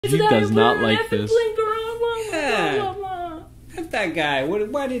He does not like this. Yeah. Fuck that guy.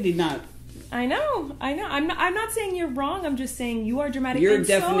 Why did he not? I know. I'm not saying you're wrong. I'm just saying you are dramatic. Your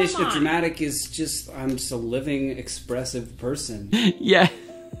definition of dramatic is just I'm just a living, expressive person. Yeah.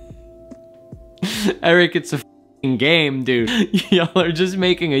 Eric, it's a f***ing game, dude. Y'all are just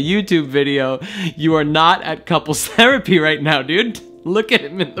making a YouTube video. You are not at couples therapy right now, dude. Look at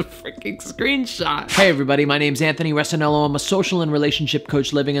him in the freaking screenshot. Hey everybody, my name's Anthony Resinello. I'm a social and relationship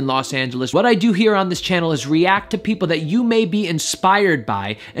coach living in Los Angeles. What I do here on this channel is react to people that you may be inspired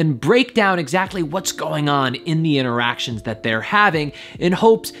by and break down exactly what's going on in the interactions that they're having in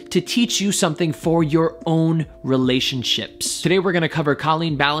hopes to teach you something for your own relationships. Today we're gonna cover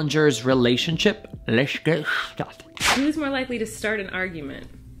Colleen Ballinger's relationship. Let's get started. Who's more likely to start an argument?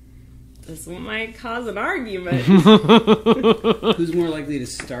 This might cause an argument. Who's more likely to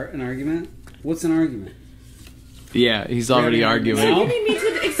start an argument? What's an argument? Yeah, he's already arguing. So you need me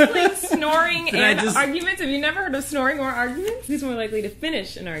to explain snoring and arguments? Have you never heard of snoring or arguments? Who's more likely to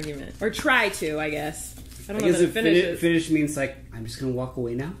finish an argument? Or try to, I guess. I don't know if finish means like, I'm just gonna walk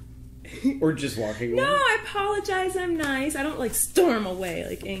away now? Or just walking away? No, I apologize, I'm nice. I don't like storm away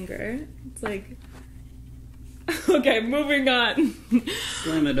like anger. It's like... Okay, moving on.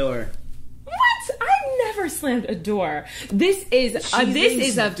 Slam the door. What? I've never slammed a door. This is a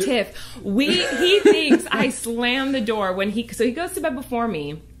tiff. He thinks I slam the door when he goes to bed before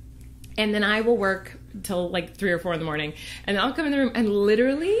me, and then I will work till like 3 or 4 in the morning, and then I'll come in the room and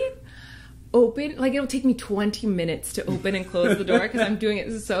literally open, like it'll take me 20 minutes to open and close the door because I'm doing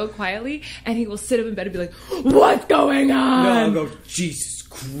it so quietly, and he will sit up in bed and be like, "What's going on?" No, I'll go, Jesus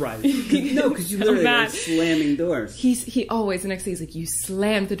Christ. No, because you literally are slamming doors. He always, the next day he's like, "You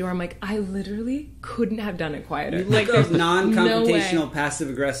slammed the door." I'm like, I literally couldn't have done it quieter. Like, there's non-confrontational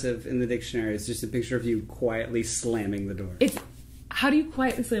passive-aggressive in the dictionary. It's just a picture of you quietly slamming the door. How do you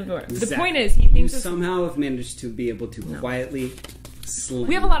quietly slam the door? Exactly. The point is, he thinks you somehow have managed to be able to quietly slam.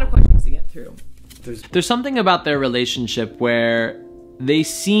 We have a lot of questions to get through. There's something about their relationship where they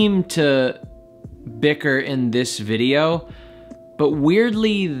seem to bicker in this video, but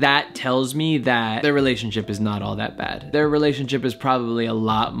weirdly that tells me that their relationship is not all that bad. Their relationship is probably a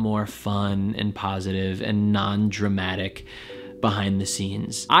lot more fun and positive and non-dramatic behind the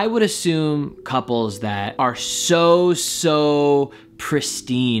scenes. I would assume couples that are so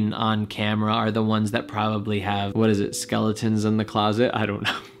pristine on camera are the ones that probably have, what is it, skeletons in the closet? I don't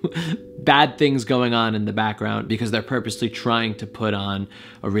know. Bad things going on in the background because they're purposely trying to put on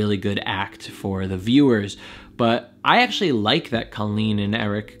a really good act for the viewers. But I actually like that Colleen and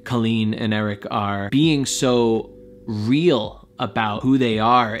Eric are being so real about who they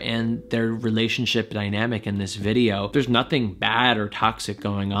are and their relationship dynamic in this video. There's nothing bad or toxic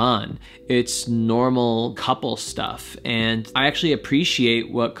going on. It's normal couple stuff. And I actually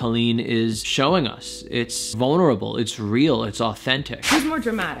appreciate what Colleen is showing us. It's vulnerable, it's real, it's authentic. Who's more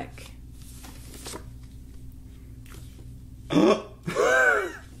dramatic? What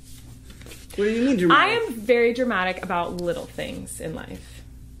do you mean dramatic? I am very dramatic about little things in life.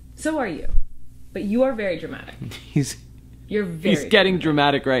 So are you. But you are very dramatic. You're very He's getting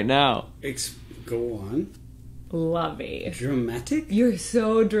dramatic right now. Go on. Lovey. Dramatic? You're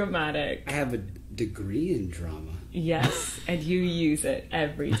so dramatic. I have a degree in drama. Yes, and you use it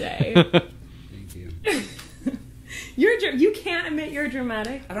every day. Thank you. You can't admit you're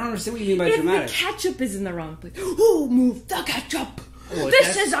dramatic. I don't understand what you mean by dramatic. The ketchup is in the wrong place. Who moved the ketchup? Oh,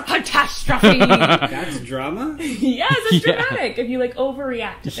 this is a catastrophe. That's drama? Yes, it's dramatic. If you like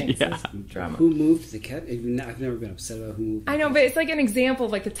overreact to things, it's drama. Who moved the ketchup? I've never been upset about who moved. I know, but it's like an example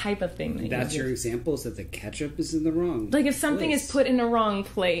of like the type of thing. That's your example, is that the ketchup is in the wrong Like if something is put in the wrong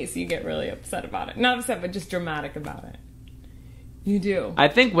place, you get really upset about it. Not upset, but just dramatic about it. You do. I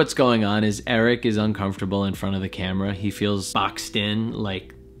think what's going on is Eric is uncomfortable in front of the camera. He feels boxed in,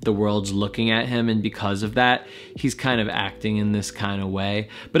 like the world's looking at him, and because of that, he's kind of acting in this kind of way.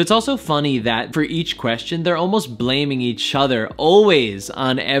 But it's also funny that for each question, they're almost blaming each other always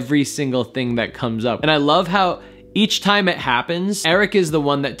on every single thing that comes up. And I love how each time it happens, Eric is the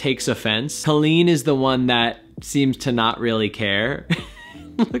one that takes offense. Colleen is the one that seems to not really care.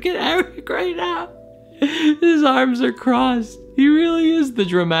 Look at Eric right now. His arms are crossed. He really is the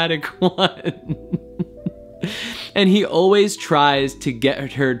dramatic one. And he always tries to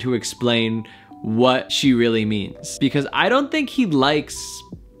get her to explain what she really means. Because I don't think he likes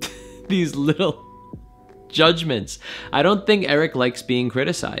these little judgments. I don't think Eric likes being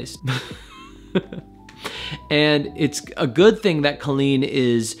criticized. And it's a good thing that Colleen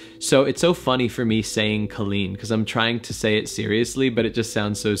is, so it's so funny for me saying Colleen because I'm trying to say it seriously, but it just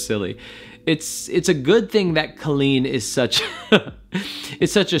sounds so silly. it's a good thing that Colleen is such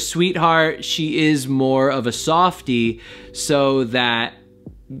is such a sweetheart. She is more of a softie, so that,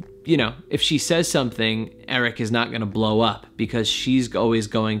 you know, if she says something, Erik is not gonna blow up because she's always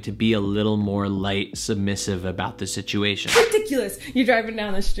going to be a little more light, submissive about the situation. Ridiculous. You're driving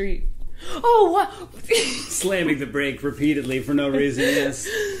down the street. Oh, what? Slamming the brake repeatedly for no reason, yes.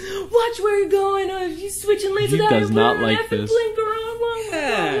 Watch where you're going. You switching lanes without does not like this.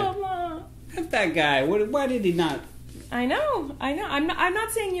 Yeah. F that guy. Why did he not? I know. I'm not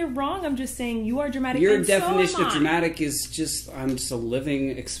saying you're wrong. I'm just saying you are dramatic. Your definition of dramatic is just, I'm just a living,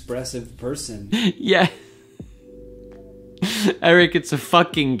 expressive person. Yeah. Erik, it's a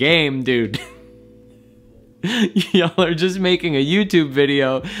fucking game, dude. Y'all are just making a YouTube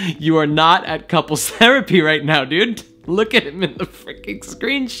video. You are not at couples therapy right now, dude. Look at him in the freaking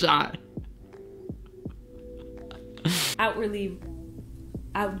screenshot.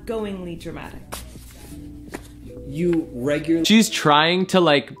 Outgoingly dramatic. You regularly... She's trying to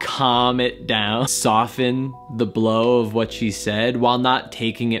like calm it down, soften the blow of what she said while not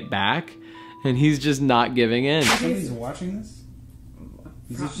taking it back. And he's just not giving in. Somebody's watching this?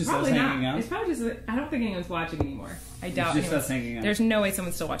 Is this just us hanging out? It's probably just, I don't think anyone's watching anymore. I doubt it's just us hanging out. There's no way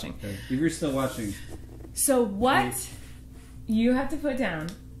someone's still watching. Okay. If you're still watching. So what you have to put down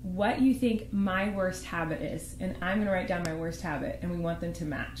what you think my worst habit is, and I'm gonna write down my worst habit, and we want them to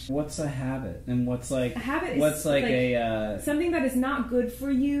match. What's a habit? And what's like... A habit what's is like a... something that is not good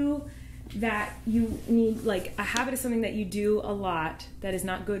for you, that you need, like, a habit is something that you do a lot that is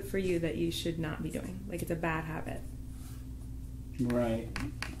not good for you, that you should not be doing. Like, it's a bad habit. Right.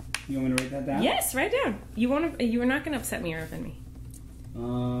 You want me to write that down? Yes, write it down. You are not going to upset me or offend me.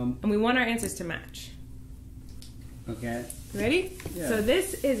 And we want our answers to match. Okay. Ready? Yeah. So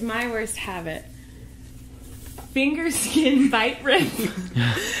this is my worst habit. Finger skin bite rip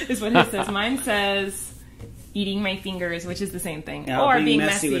is what his says. Mine says eating my fingers, which is the same thing. Yeah, or being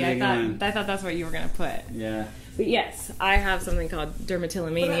messy. I thought that's what you were going to put. Yeah. But yes, I have something called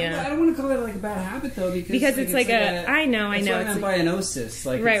dermatillomania. I don't want to call it like a bad habit though, because it's like a I know. It's bianosis.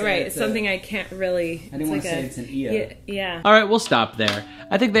 Like right. It's something I can't really. I didn't want to say it's an EO. Yeah. All right, we'll stop there.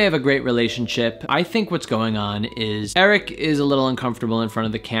 I think they have a great relationship. I think what's going on is Erik is a little uncomfortable in front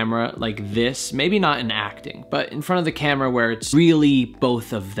of the camera like this. Maybe not in acting, but in front of the camera where it's really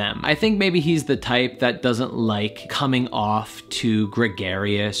both of them. I think maybe he's the type that doesn't like coming off too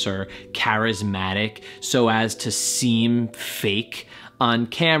gregarious or charismatic so as to seem fake on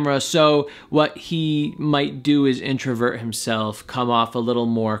camera. So what he might do is introvert himself, come off a little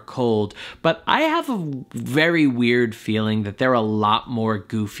more cold. But I have a very weird feeling that they're a lot more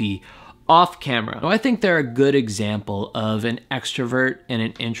goofy off camera. So I think they're a good example of an extrovert and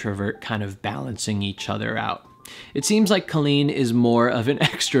an introvert kind of balancing each other out. It seems like Colleen is more of an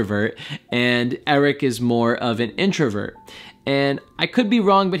extrovert and Erik is more of an introvert. And I could be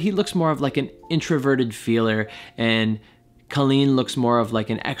wrong, but he looks more of like an introverted feeler and Colleen looks more of like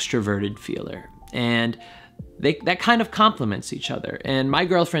an extroverted feeler. And that kind of complements each other. And my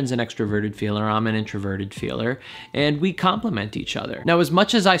girlfriend's an extroverted feeler, I'm an introverted feeler, and we complement each other. Now, as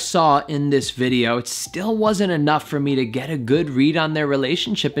much as I saw in this video, it still wasn't enough for me to get a good read on their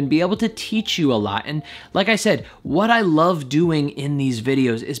relationship and be able to teach you a lot. And like I said, what I love doing in these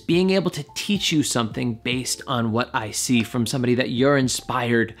videos is being able to teach you something based on what I see from somebody that you're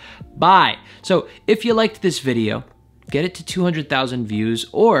inspired by. So if you liked this video, get it to 200,000 views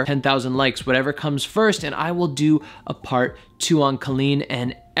or 10,000 likes, whatever comes first, and I will do a part 2 on Colleen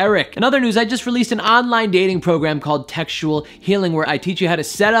and Erik. In other news, I just released an online dating program called Textual Healing, where I teach you how to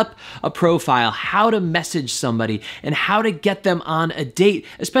set up a profile, how to message somebody, and how to get them on a date,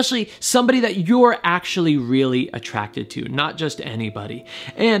 especially somebody that you're actually really attracted to, not just anybody,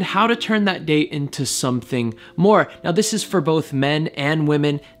 and how to turn that date into something more. Now, this is for both men and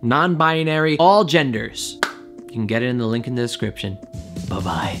women, non-binary, all genders. You can get it in the link in the description.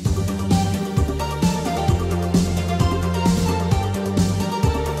 Bye-bye.